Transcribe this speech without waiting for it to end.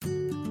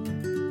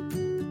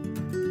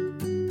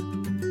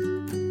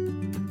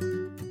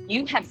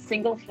You have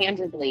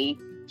single-handedly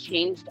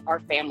changed our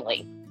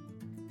family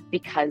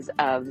because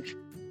of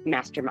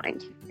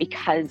Mastermind,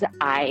 because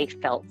I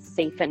felt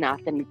safe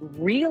enough and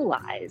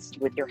realized,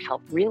 with your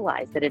help,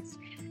 that it's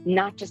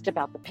not just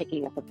about the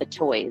picking up of the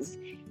toys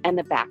and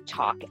the back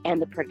talk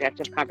and the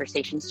productive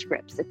conversation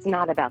scripts. It's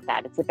not about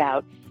that. It's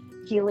about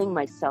healing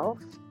myself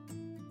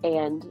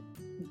and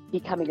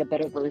becoming a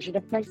better version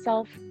of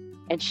myself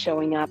and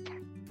showing up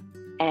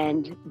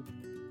and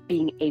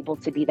being able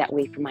to be that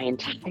way for my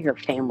entire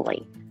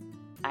family.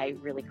 I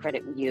really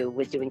credit you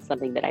with doing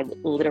something that I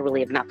literally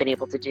have not been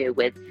able to do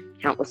with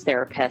countless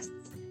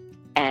therapists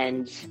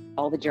and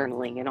all the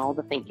journaling and all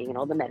the thinking and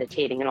all the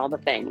meditating and all the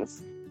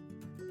things.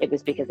 It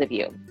was because of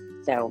you.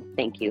 So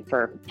thank you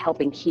for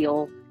helping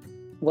heal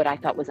what I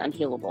thought was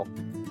unhealable.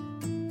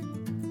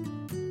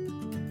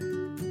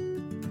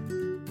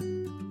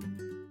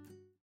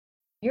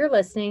 You're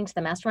listening to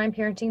the Mastermind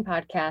Parenting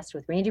Podcast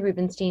with Randy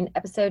Rubenstein,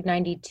 episode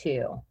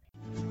 92.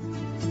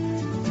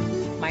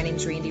 My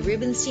name's Randy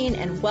Rubenstein,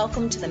 and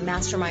welcome to the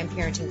Mastermind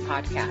Parenting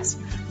Podcast,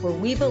 where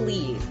we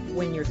believe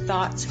when your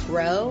thoughts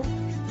grow,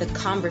 the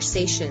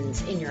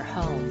conversations in your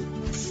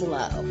home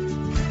flow.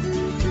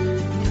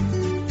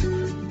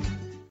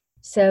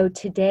 So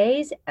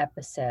today's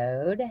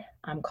episode,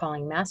 I'm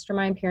calling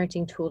Mastermind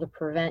Parenting Tool to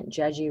Prevent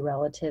Judgy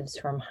Relatives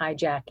from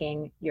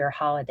Hijacking Your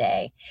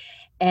Holiday.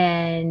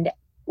 And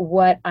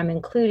what I'm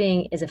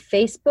including is a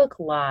Facebook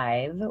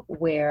Live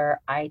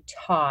where I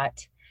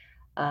taught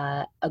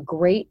a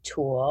great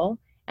tool,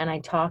 and I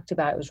talked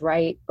about, it was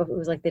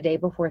like the day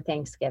before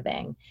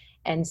Thanksgiving.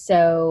 And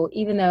so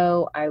even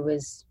though I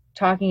was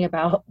talking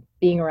about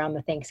being around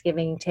the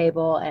Thanksgiving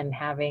table and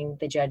having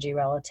the judgy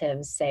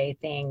relatives say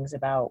things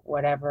about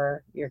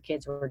whatever your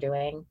kids were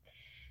doing,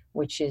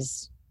 which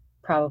is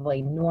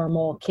probably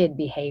normal kid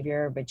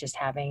behavior, but just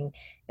having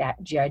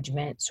that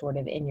judgment sort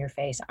of in your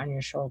face, on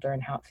your shoulder,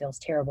 and how it feels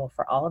terrible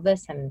for all of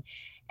us.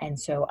 And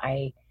so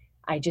I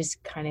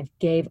just kind of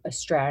gave a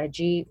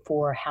strategy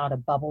for how to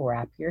bubble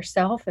wrap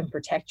yourself and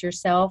protect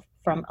yourself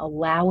from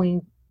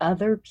allowing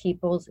other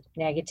people's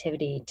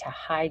negativity to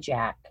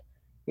hijack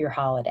your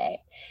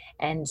holiday.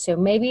 And so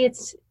maybe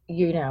it's,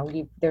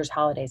 there's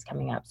holidays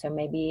coming up. So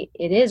maybe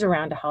it is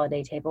around a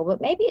holiday table, but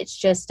maybe it's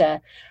just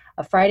a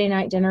Friday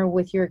night dinner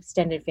with your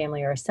extended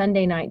family, or a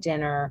Sunday night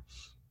dinner,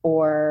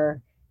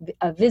 or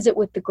a visit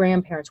with the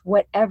grandparents,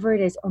 whatever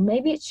it is. Or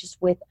maybe it's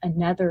just with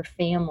another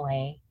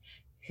family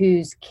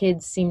whose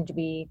kids seem to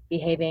be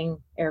behaving,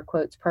 air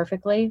quotes,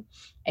 perfectly,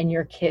 and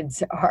your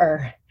kids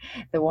are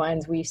the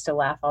ones. We used to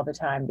laugh all the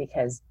time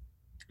because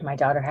my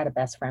daughter had a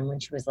best friend when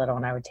she was little,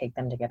 and I would take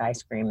them to get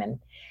ice cream, and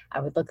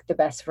I would look at the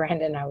best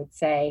friend and I would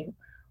say,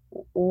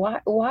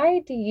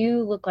 why do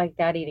you look like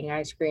that eating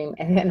ice cream?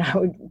 And then I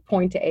would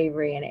point to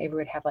Avery, and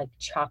Avery would have like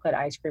chocolate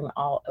ice cream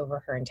all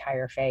over her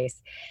entire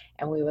face,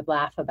 and we would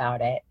laugh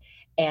about it.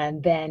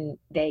 And then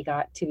they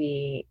got to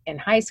be in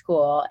high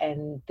school,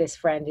 and this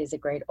friend is a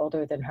grade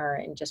older than her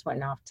and just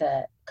went off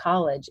to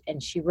college.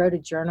 And she wrote a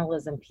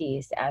journalism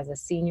piece as a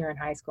senior in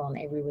high school, and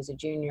Avery was a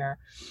junior.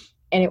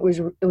 And it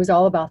was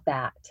all about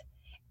that.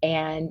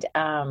 And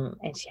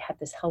she had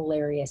this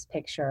hilarious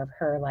picture of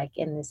her like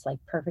in this like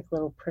perfect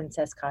little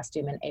princess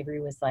costume, and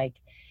Avery was like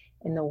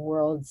in the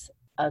world's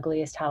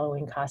ugliest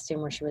Halloween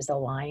costume where she was a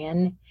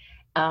lion.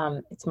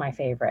 It's my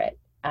favorite.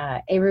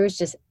 Avery was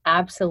just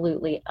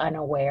absolutely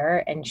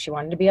unaware, and she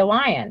wanted to be a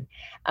lion.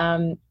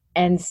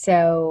 And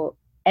so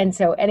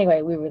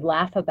anyway, we would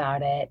laugh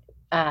about it.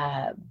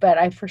 But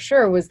I for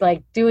sure was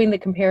like doing the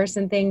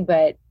comparison thing,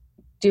 but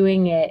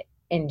doing it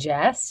in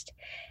jest.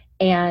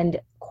 And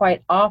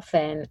quite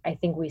often, I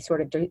think we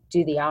sort of do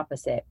the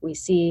opposite. We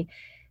see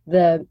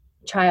the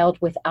child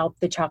without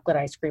the chocolate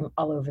ice cream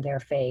all over their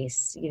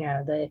face,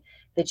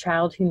 the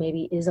child who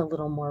maybe is a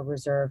little more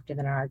reserved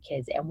than our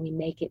kids, and we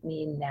make it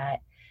mean that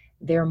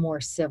they're more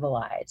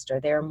civilized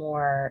or they're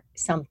more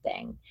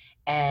something.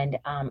 And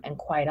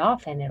quite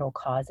often it'll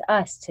cause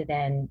us to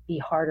then be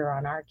harder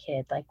on our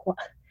kid. Like,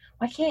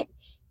 why can't,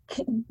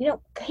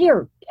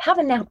 here, have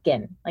a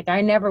napkin. Like, I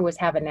never was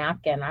have a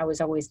napkin. I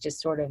was always just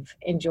sort of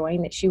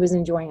enjoying that she was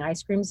enjoying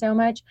ice cream so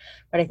much.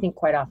 But I think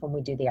quite often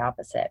we do the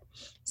opposite.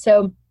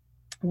 So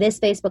this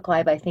Facebook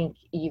Live, I think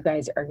you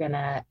guys are going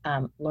to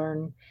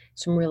learn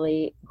some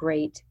really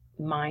great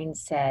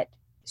mindset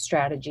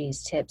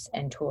strategies, tips,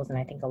 and tools. And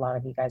I think a lot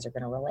of you guys are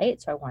going to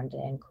relate. So I wanted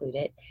to include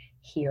it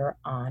here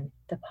on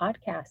the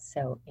podcast.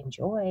 So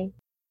enjoy.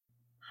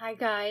 Hi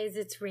guys,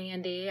 it's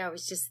Randy. I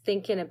was just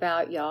thinking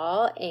about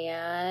y'all,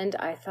 and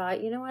I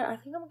thought, you know what? I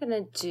think I'm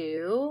going to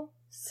do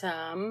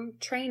some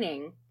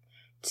training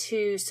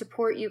to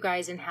support you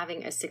guys in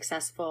having a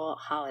successful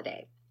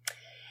holiday.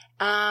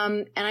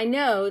 And I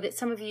know that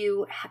some of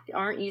you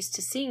aren't used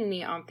to seeing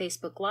me on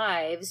Facebook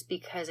Lives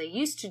because I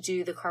used to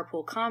do the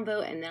Carpool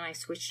Convo, and then I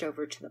switched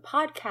over to the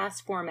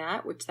podcast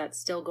format, which that's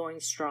still going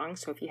strong.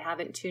 So if you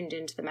haven't tuned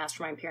into the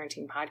Mastermind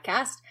Parenting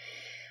Podcast,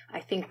 I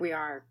think we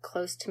are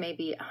close to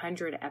maybe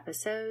 100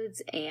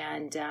 episodes,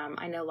 and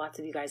I know lots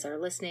of you guys are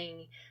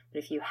listening, but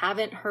if you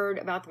haven't heard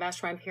about the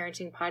Mastermind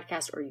Parenting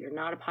Podcast or you're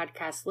not a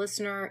podcast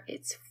listener,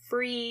 it's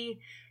free.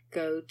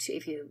 go to,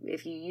 if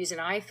you use an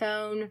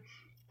iPhone,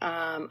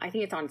 I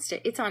think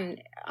it's on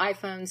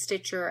iPhone,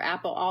 Stitcher,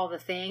 Apple, all the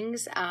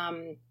things.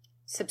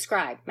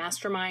 Subscribe,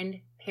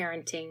 Mastermind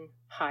Parenting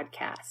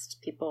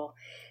Podcast. People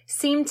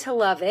seem to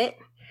love it.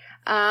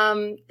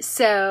 And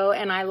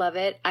I love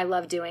it. I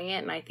love doing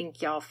it, and I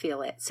think y'all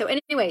feel it. So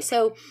anyway,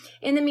 so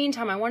in the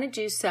meantime, I want to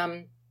do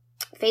some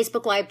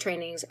Facebook Live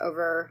trainings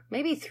over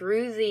maybe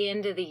through the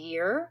end of the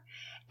year.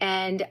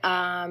 And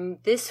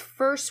this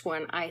first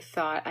one I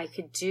thought I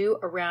could do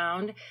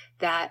around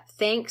that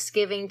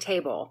Thanksgiving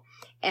table.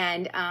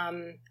 And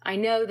I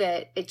know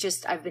that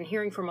I've been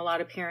hearing from a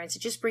lot of parents,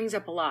 it just brings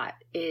up a lot.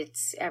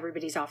 It's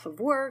everybody's off of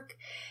work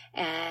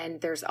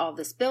and there's all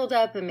this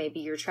buildup, and maybe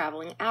you're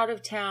traveling out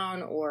of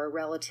town or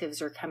relatives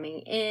are coming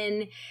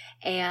in.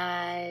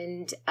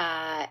 And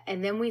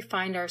then we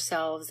find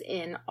ourselves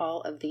in all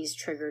of these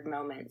triggered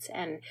moments.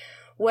 And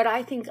what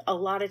I think a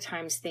lot of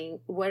times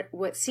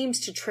what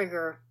seems to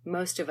trigger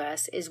most of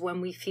us is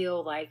when we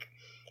feel like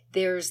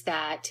there's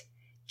that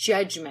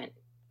judgment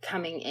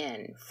coming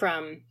in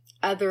from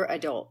other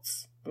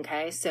adults.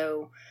 Okay.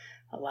 So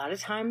a lot of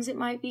times it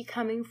might be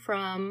coming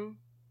from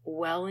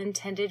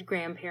well-intended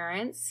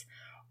grandparents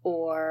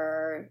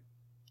or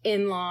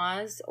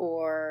in-laws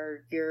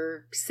or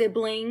your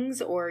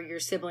siblings or your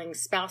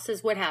siblings'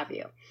 spouses, what have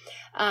you.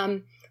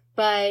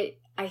 But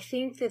I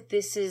think that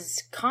this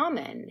is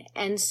common.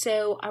 And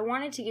so I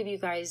wanted to give you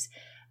guys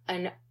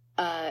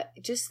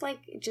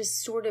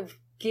just sort of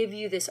give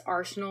you this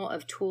arsenal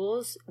of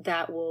tools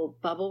that will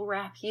bubble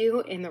wrap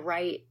you in the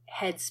right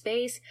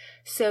headspace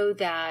so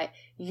that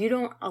you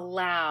don't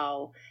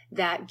allow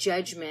that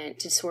judgment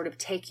to sort of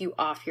take you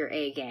off your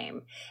A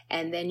game.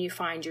 And then you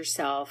find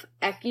yourself,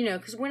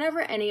 because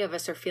whenever any of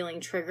us are feeling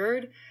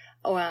triggered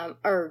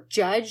or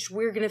judged,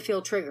 we're going to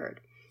feel triggered.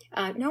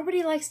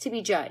 Nobody likes to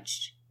be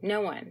judged. No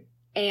one.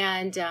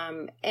 And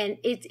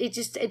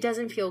it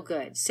doesn't feel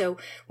good. So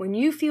when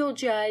you feel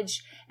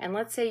judged, and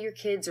let's say your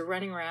kids are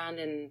running around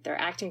and they're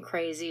acting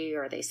crazy,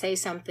 or they say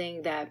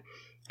something that,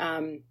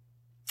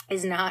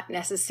 is not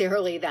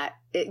necessarily that,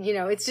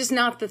 it's just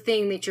not the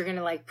thing that you're going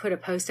to like put a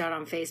post out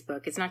on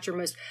Facebook. It's not your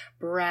most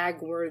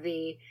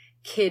brag-worthy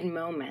kid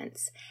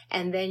moments.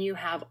 And then you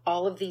have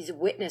all of these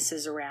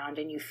witnesses around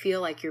and you feel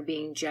like you're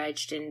being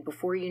judged. And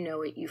before you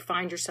know it, you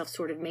find yourself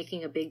sort of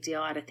making a big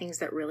deal out of things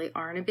that really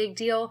aren't a big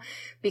deal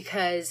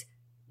because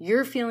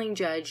you're feeling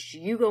judged.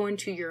 You go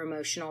into your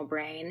emotional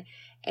brain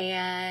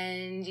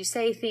and you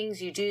say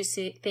things, you do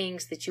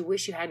things that you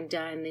wish you hadn't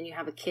done. Then you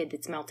have a kid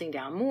that's melting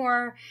down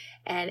more,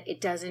 and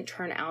it doesn't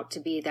turn out to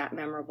be that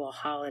memorable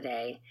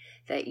holiday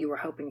that you were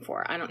hoping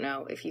for. I don't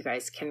know if you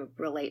guys can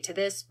relate to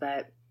this,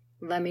 but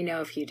let me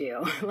know if you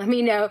do. Let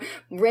me know.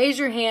 Raise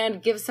your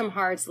hand, give some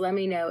hearts. Let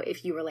me know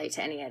if you relate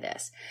to any of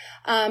this.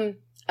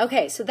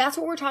 Okay, so that's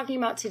what we're talking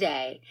about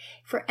today.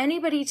 For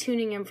anybody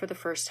tuning in for the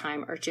first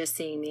time or just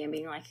seeing me and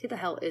being like, who the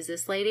hell is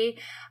this lady?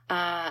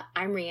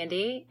 I'm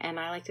Randy, and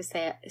I like to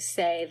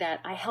say that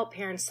I help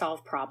parents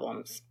solve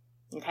problems.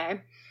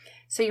 Okay?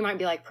 So you might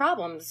be like,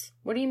 problems?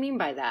 What do you mean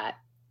by that?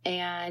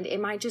 And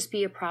it might just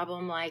be a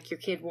problem like your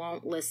kid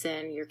won't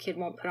listen, your kid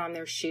won't put on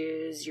their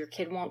shoes, your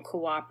kid won't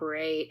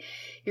cooperate,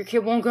 your kid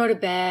won't go to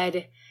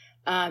bed.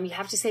 You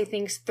have to say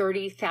things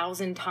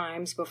 30,000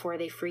 times before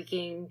they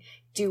freaking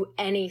do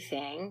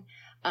anything.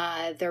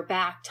 They're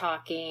back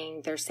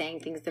talking, they're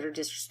saying things that are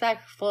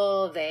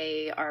disrespectful,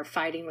 they are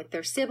fighting with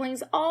their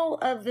siblings, all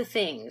of the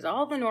things,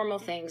 all the normal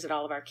things that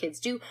all of our kids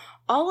do.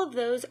 All of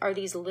those are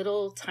these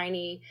little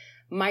tiny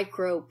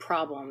micro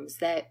problems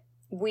that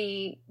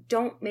we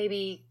don't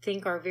maybe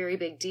think are a very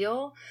big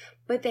deal,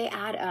 but they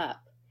add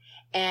up.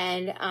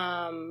 And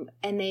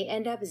they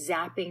end up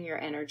zapping your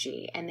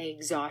energy and they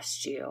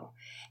exhaust you.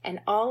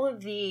 And all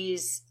of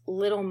these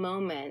little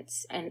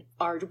moments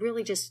are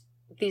really just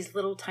these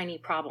little tiny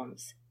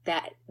problems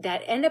that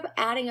end up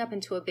adding up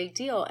into a big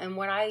deal. And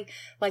what I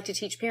like to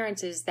teach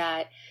parents is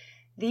that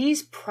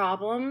these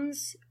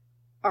problems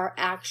are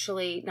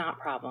actually not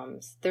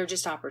problems. They're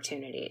just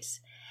opportunities.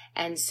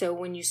 And so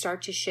when you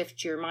start to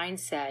shift your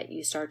mindset,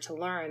 you start to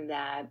learn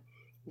that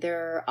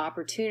there are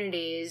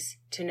opportunities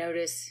to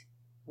notice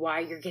why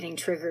you're getting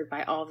triggered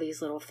by all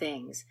these little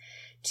things,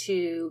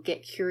 to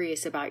get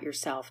curious about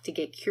yourself, to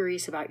get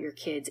curious about your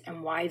kids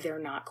and why they're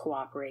not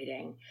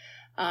cooperating.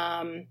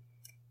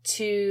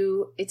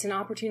 It's an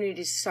opportunity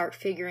to start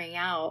figuring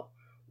out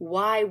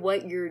why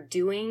what you're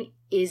doing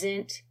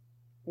isn't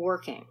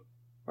working,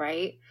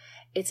 right?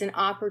 It's an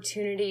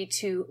opportunity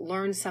to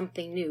learn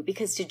something new,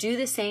 because to do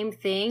the same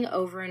thing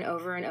over and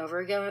over and over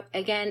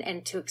again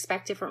and to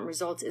expect different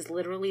results is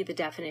literally the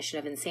definition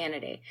of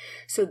insanity.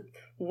 So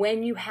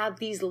when you have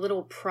these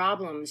little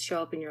problems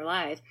show up in your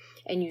life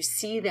and you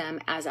see them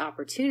as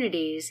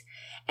opportunities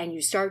and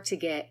you start to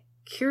get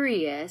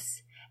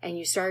curious and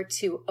you start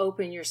to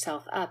open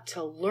yourself up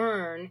to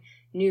learn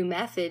new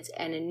methods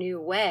and a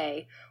new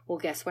way, well,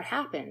 guess what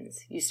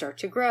happens? You start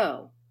to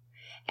grow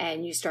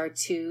and you start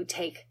to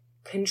take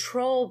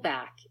control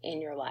back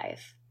in your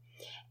life.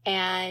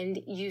 And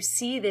you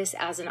see this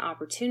as an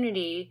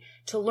opportunity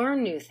to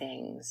learn new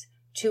things,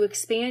 to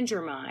expand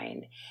your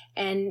mind.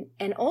 And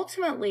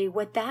ultimately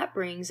what that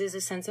brings is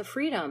a sense of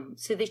freedom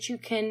so that you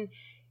can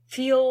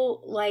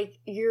feel like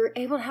you're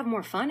able to have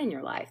more fun in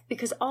your life,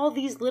 because all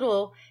these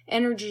little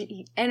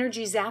energy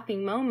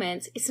zapping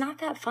moments, it's not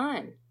that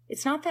fun.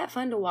 It's not that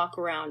fun to walk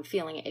around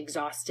feeling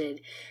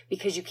exhausted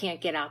because you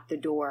can't get out the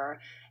door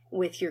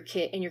with your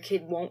kid and your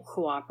kid won't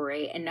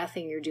cooperate and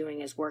nothing you're doing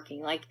is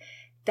working. Like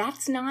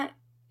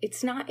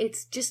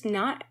it's just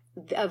not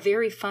a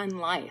very fun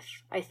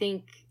life. I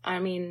think,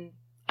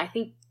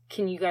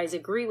 can you guys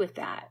agree with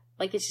that?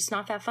 Like, it's just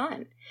not that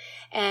fun.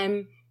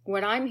 And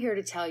what I'm here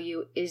to tell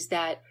you is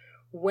that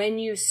when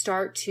you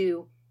start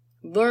to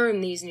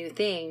learn these new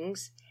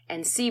things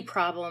and see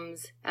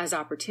problems as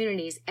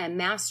opportunities and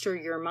master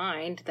your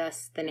mind,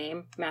 thus the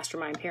name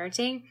Mastermind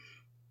Parenting,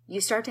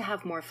 you start to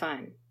have more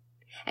fun.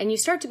 And you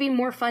start to be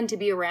more fun to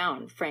be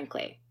around,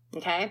 frankly.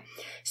 Okay?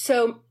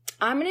 So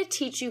I'm going to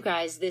teach you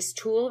guys this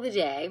tool of the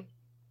day,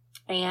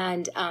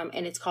 and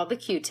it's called the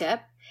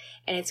Q-tip,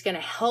 and it's going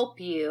to help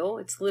you.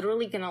 It's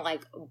literally going to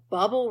like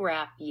bubble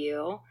wrap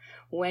you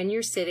when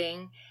you're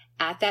sitting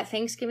at that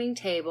Thanksgiving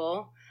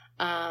table,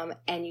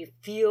 and you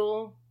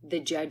feel the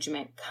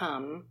judgment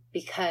come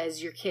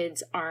because your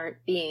kids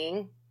aren't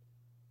being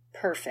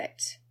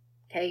perfect.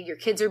 Okay? Your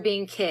kids are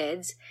being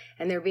kids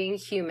and they're being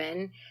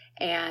human,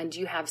 and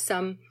you have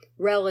some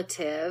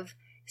relative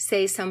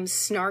say some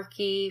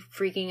snarky,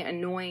 freaking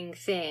annoying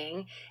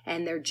thing,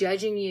 and they're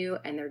judging you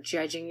and they're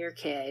judging your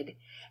kid.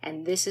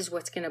 And this is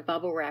what's going to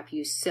bubble wrap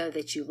you so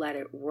that you let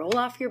it roll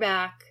off your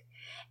back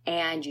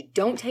and you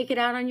don't take it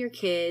out on your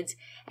kids,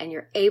 and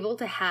you're able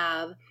to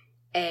have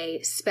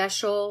a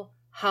special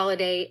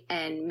holiday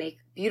and make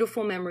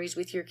beautiful memories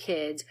with your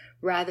kids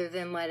rather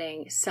than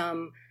letting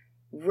some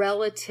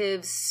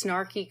relative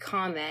snarky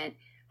comment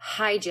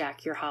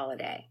hijack your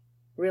holiday.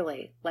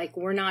 Really, like,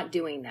 we're not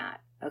doing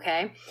that.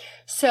 Okay.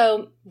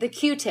 So the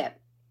Q-tip,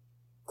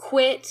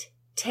 quit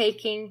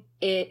taking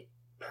it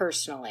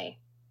personally.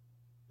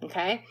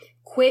 Okay.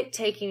 Quit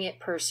taking it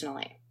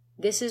personally.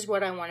 This is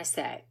what I want to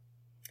say.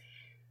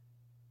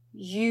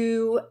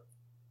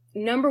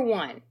 Number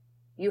one,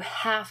 you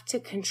have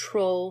to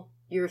control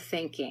your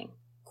thinking.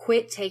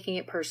 Quit taking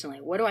it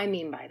personally. What do I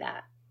mean by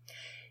that?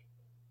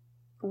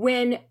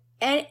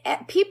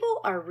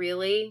 People are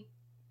really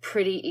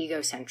pretty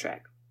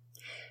egocentric.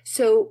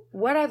 So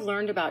what I've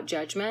learned about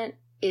judgment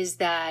is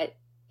that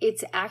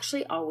it's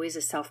actually always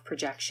a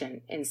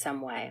self-projection in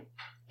some way.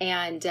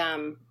 And,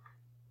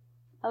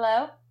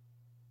 hello?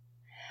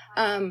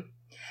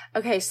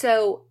 Okay,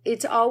 so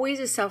it's always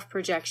a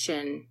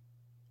self-projection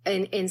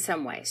in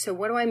some way. So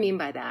what do I mean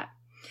by that?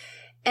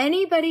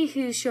 Anybody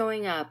who's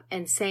showing up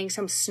and saying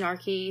some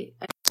snarky,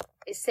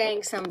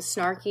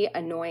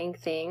 annoying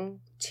thing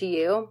to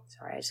you,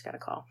 sorry, I just got a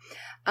call,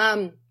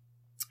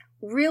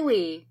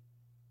 really,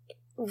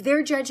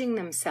 they're judging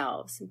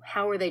themselves.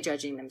 How are they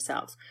judging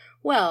themselves?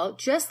 Well,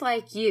 just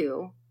like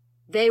you,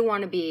 they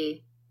want to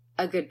be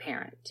a good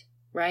parent,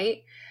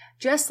 right?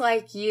 Just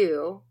like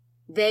you,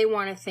 they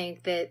want to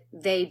think that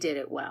they did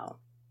it well,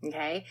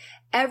 okay?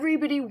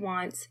 Everybody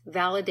wants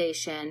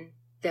validation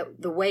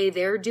that the way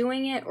they're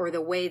doing it or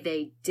the way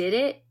they did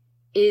it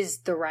is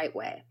the right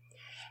way.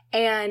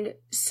 And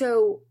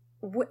so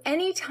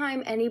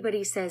anytime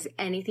anybody says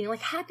anything, like,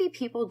 happy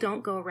people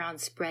don't go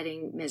around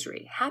spreading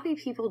misery. Happy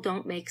people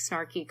don't make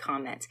snarky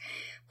comments.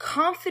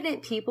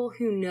 Confident people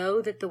who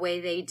know that the way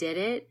they did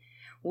it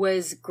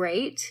was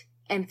great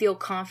and feel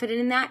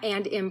confident in that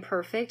and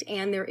imperfect,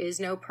 and there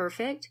is no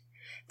perfect,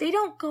 they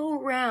don't go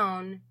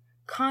around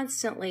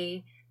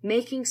constantly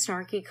making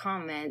snarky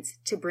comments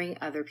to bring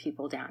other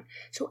people down.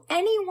 So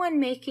anyone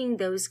making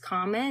those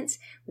comments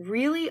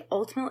really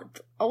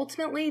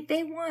ultimately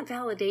they want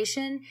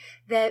validation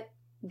that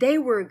they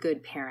were a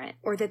good parent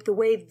or that the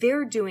way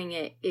they're doing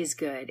it is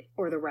good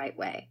or the right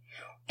way.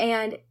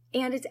 And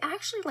it's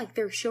actually like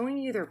they're showing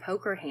you their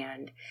poker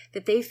hand,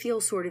 that they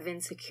feel sort of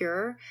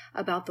insecure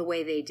about the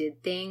way they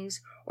did things,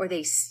 or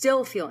they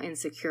still feel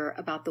insecure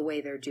about the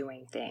way they're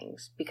doing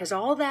things, because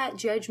all that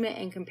judgment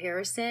and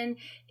comparison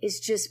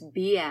is just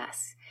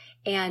BS.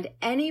 And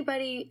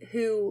anybody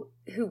who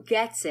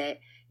gets it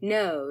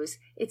knows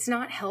it's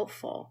not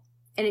helpful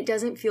and it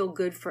doesn't feel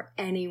good for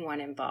anyone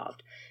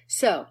involved.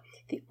 So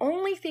the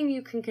only thing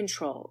you can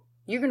control,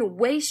 you're going to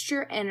waste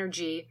your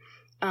energy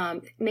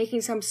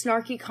making some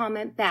snarky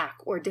comment back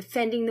or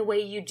defending the way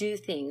you do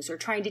things or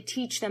trying to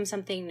teach them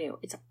something new.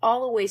 It's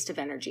all a waste of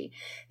energy.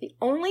 The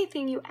only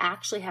thing you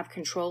actually have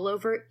control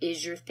over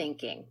is your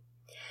thinking.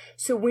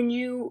 So when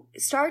you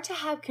start to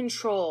have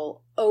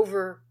control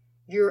over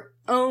your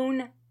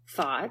own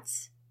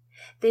thoughts,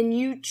 then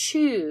you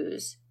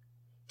choose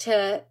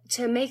to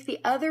make the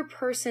other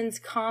person's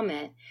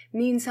comment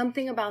mean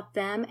something about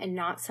them and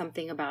not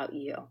something about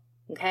you.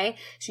 Okay?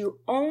 So you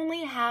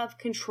only have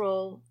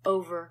control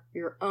over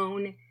your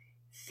own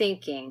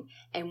thinking,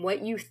 and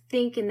what you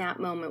think in that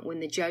moment when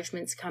the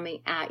judgment's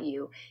coming at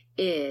you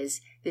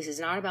is, this is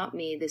not about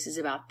me, this is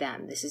about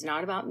them. This is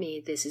not about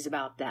me, this is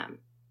about them.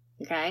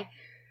 Okay?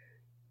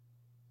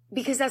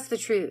 Because that's the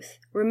truth.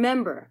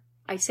 Remember,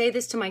 I say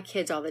this to my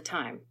kids all the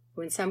time.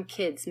 When some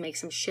kids make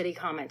some shitty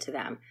comment to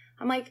them,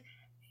 I'm like,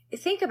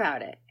 think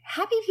about it.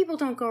 Happy people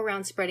don't go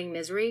around spreading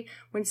misery.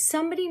 When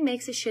somebody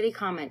makes a shitty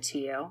comment to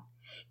you,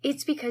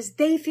 it's because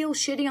they feel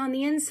shitty on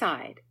the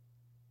inside.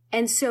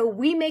 And so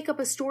we make up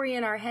a story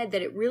in our head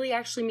that it really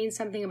actually means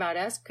something about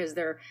us because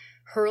they're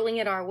hurling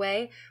it our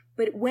way.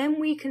 But when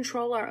we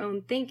control our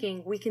own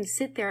thinking, we can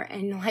sit there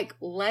and like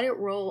let it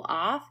roll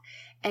off,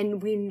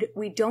 and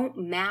we don't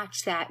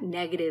match that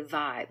negative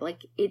vibe.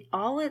 Like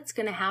all it's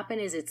going to happen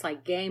is it's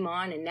like game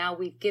on, and now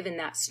we've given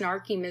that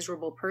snarky,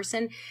 miserable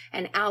person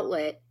an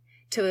outlet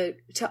to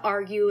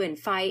argue and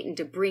fight and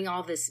to bring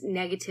all this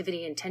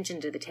negativity and tension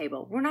to the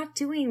table. We're not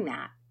doing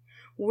that.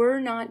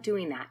 We're not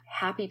doing that.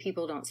 Happy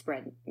people don't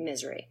spread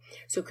misery.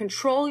 So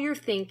control your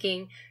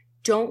thinking.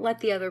 Don't let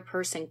the other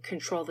person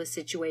control the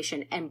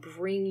situation and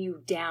bring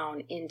you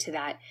down into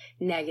that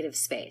negative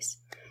space.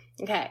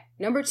 Okay,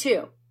 number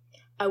 2,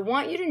 I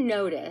want you to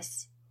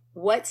notice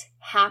what's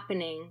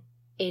happening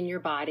in your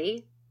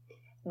body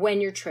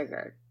when you're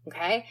triggered.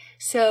 Okay,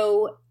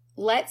 so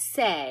let's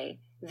say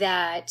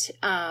that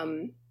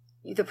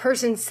the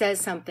person says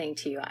something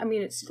to you. I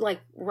mean, it's like,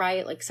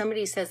 right, like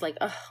somebody says like,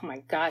 oh my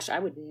gosh, I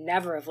would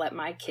never have let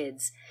my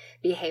kids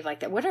behave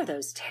like that. What are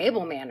those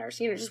table manners?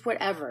 Just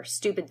whatever,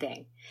 stupid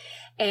thing.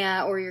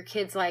 Or your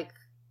kid's like,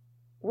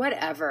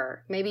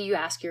 whatever. Maybe you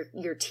ask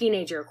your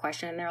teenager a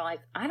question and they're like,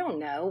 I don't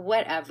know,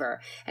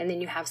 whatever. And then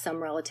you have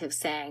some relative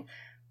saying,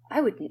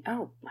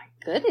 oh my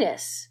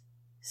goodness.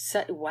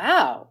 So,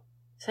 wow.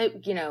 So,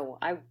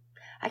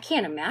 I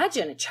can't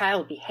imagine a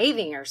child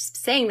behaving or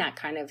saying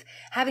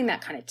having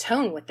that kind of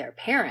tone with their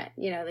parent.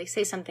 They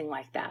say something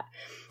like that.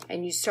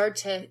 And you start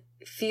to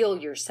feel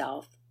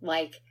yourself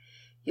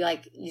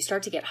you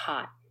start to get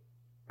hot,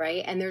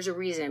 right? And there's a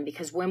reason,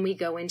 because when we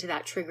go into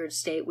that triggered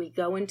state, we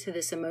go into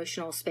this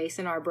emotional space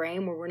in our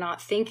brain where we're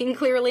not thinking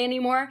clearly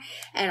anymore,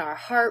 and our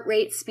heart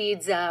rate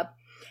speeds up,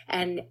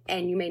 and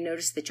you may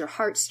notice that your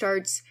heart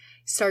starts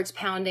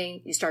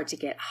pounding, you start to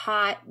get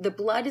hot. The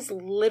blood is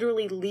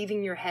literally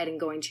leaving your head and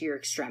going to your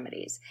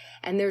extremities.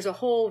 And there's a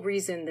whole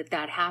reason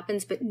that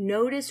happens, but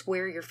notice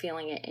where you're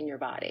feeling it in your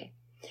body.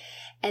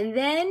 And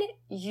then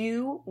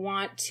you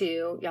want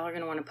to, y'all are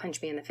going to want to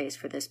punch me in the face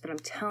for this, but I'm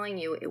telling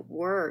you, it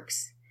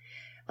works.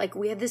 Like,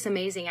 we have this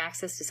amazing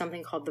access to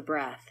something called the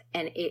breath,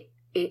 and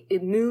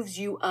it moves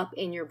you up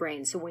in your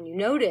brain. So when you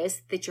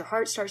notice that your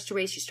heart starts to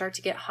race, you start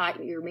to get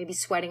hot, you're maybe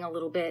sweating a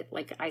little bit,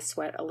 like I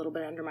sweat a little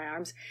bit under my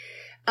arms.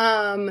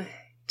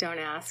 Don't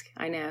ask.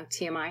 I know,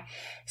 TMI.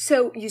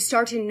 So you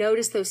start to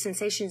notice those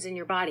sensations in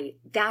your body.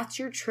 That's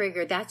your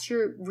trigger. That's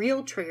your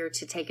real trigger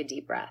to take a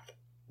deep breath.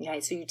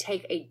 Okay. So you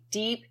take a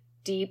deep,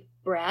 deep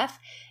breath.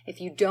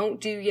 If you don't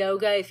do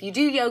yoga, it's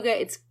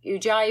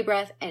Ujjayi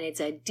breath, and it's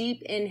a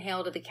deep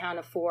inhale to the count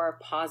of 4,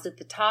 pause at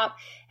the top,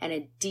 and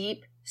a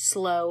deep,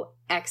 slow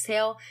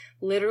exhale.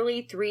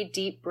 Literally 3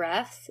 deep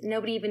breaths.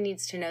 Nobody even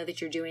needs to know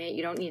that you're doing it.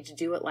 You don't need to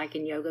do it like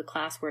in yoga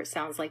class where it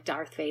sounds like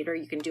Darth Vader.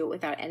 You can do it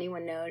without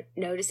anyone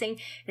noticing,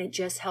 and it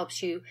just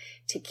helps you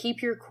to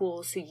keep your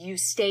cool so you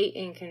stay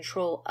in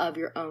control of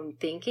your own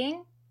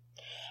thinking.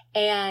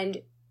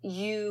 And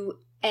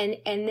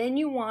then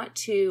you want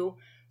to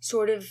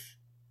sort of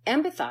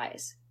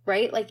empathize,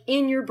 right? Like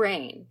in your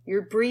brain,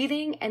 you're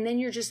breathing, and then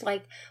you're just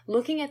like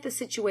looking at the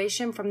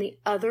situation from the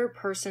other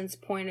person's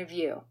point of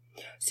view.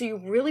 So you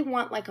really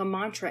want like a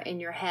mantra in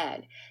your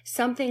head,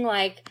 something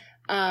like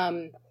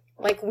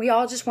we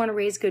all just want to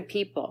raise good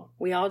people.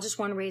 We all just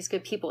want to raise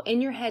good people.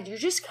 In your head, you're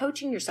just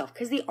coaching yourself,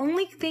 because the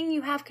only thing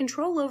you have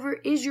control over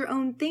is your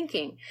own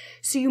thinking.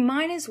 So you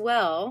might as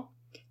well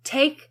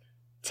take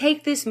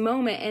this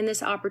moment and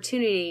this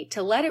opportunity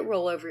to let it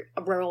roll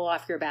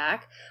off your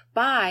back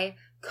by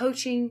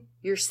coaching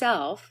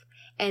yourself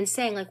and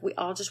saying, like, we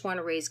all just want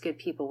to raise good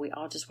people. We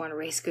all just want to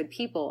raise good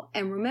people.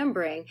 And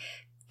remembering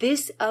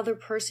this other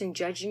person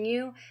judging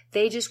you,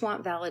 they just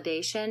want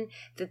validation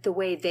that the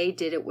way they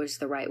did it was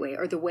the right way,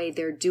 or the way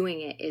they're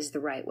doing it is the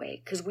right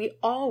way. Because we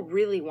all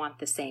really want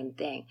the same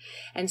thing.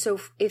 And so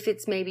if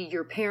it's maybe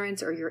your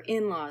parents or your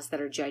in-laws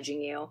that are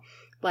judging you,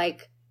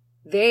 like,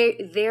 they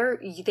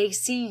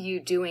see you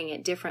doing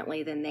it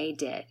differently than they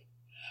did.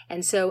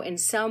 And so in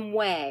some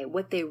way,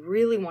 what they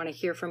really want to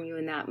hear from you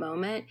in that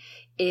moment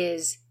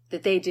is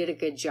that they did a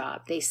good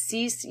job. They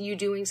see you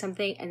doing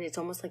something, and it's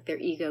almost like their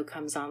ego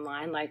comes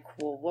online. Like,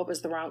 well, what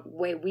was the wrong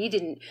way? We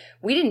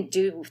didn't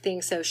do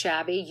things so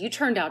shabby. You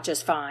turned out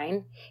just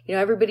fine.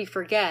 Everybody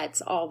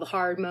forgets all the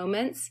hard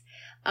moments.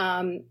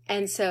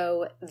 And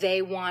so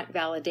they want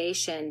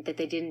validation that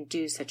they didn't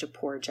do such a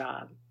poor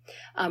job.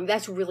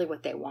 That's really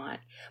what they want.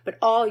 But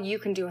all you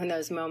can do in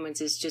those moments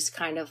is just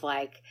kind of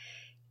like,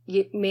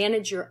 you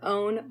manage your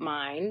own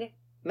mind,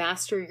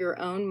 master your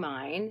own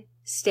mind,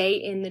 stay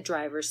in the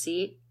driver's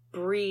seat,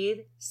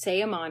 breathe,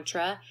 say a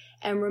mantra,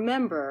 and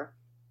remember,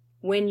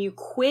 when you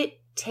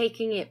quit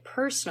taking it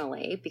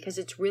personally, because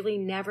it's really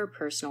never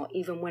personal,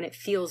 even when it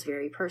feels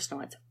very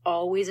personal, it's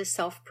always a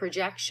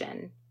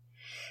self-projection,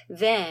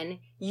 then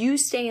you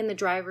stay in the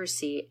driver's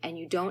seat and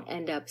you don't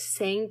end up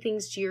saying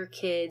things to your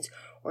kids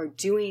or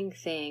doing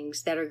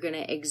things that are going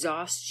to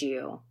exhaust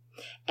you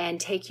and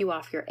take you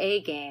off your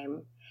A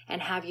game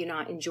and have you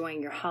not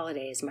enjoying your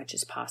holiday as much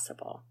as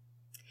possible.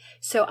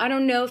 So I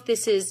don't know if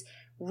this is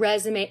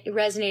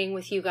resonating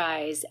with you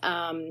guys,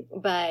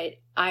 but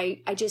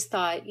I just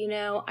thought,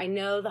 I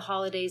know the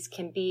holidays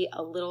can be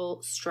a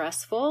little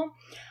stressful.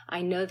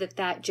 I know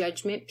that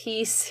judgment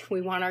piece,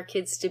 we want our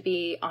kids to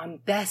be on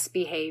best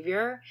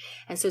behavior.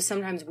 And so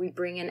sometimes we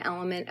bring an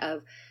element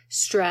of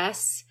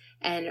stress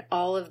and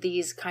all of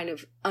these kind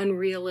of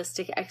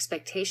unrealistic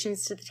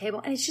expectations to the table.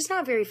 And it's just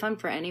not very fun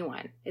for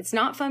anyone. It's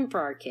not fun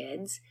for our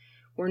kids.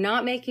 We're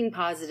not making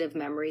positive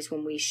memories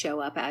when we show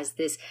up as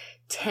this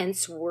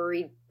tense,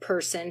 worried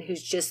person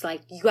who's just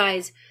like, you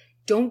guys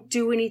don't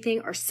do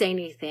anything or say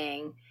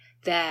anything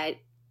that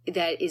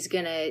is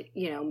going to,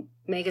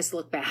 make us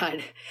look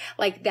bad.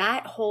 Like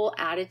that whole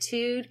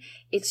attitude,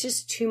 it's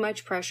just too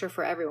much pressure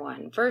for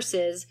everyone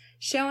versus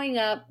showing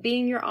up,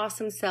 being your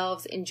awesome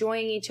selves,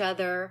 enjoying each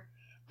other,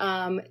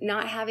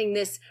 not having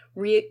this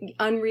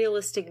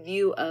unrealistic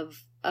view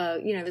of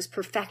this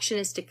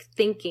perfectionistic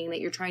thinking that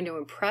you're trying to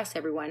impress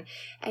everyone,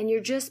 and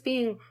you're just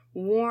being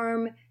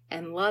warm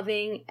and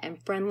loving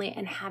and friendly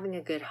and having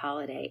a good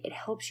holiday. It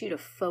helps you to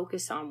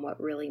focus on what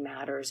really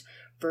matters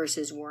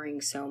versus worrying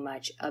so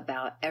much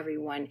about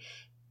everyone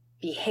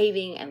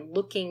behaving and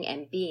looking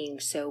and being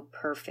so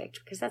perfect,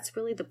 because that's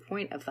really the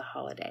point of the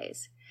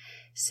holidays.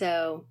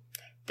 So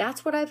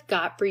that's what I've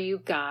got for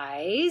you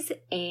guys,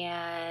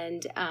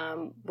 and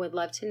would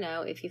love to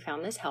know if you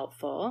found this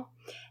helpful.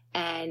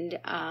 And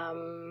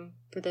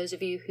for those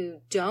of you who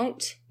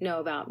don't know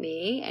about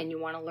me and you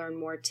want to learn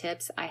more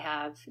tips,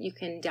 you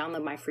can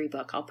download my free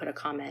book. I'll put a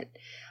comment.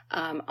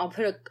 I'll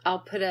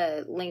put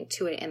a link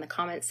to it in the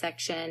comment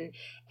section,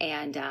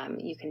 and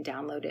you can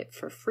download it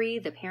for free,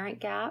 The Parent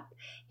Gap,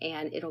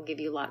 and it'll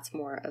give you lots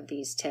more of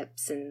these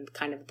tips and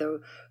kind of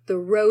the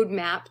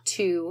roadmap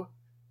to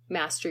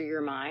master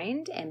your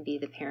mind and be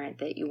the parent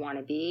that you want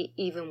to be,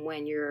 even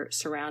when you're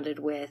surrounded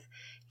with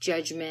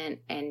judgment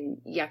and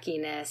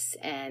yuckiness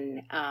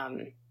and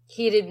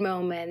heated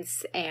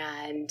moments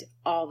and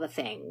all the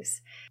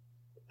things.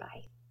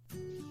 Bye.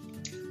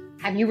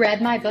 Have you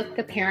read my book,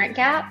 The Parent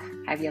Gap?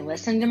 Have you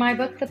listened to my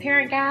book, The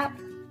Parent Gap?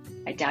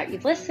 I doubt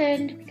you've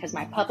listened because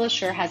my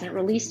publisher hasn't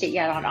released it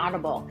yet on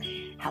Audible.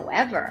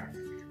 However,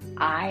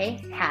 I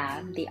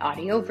have the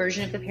audio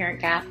version of The Parent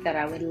Gap that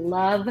I would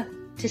love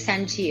to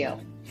send to you.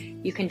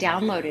 You can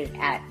download it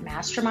at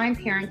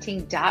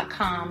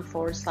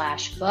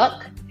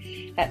mastermindparenting.com/book.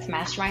 That's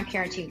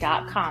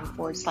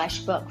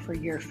mastermindparenting.com/book for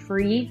your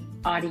free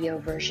audio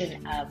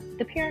version of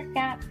The Parent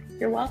Gap.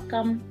 You're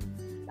welcome.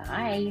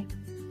 Bye.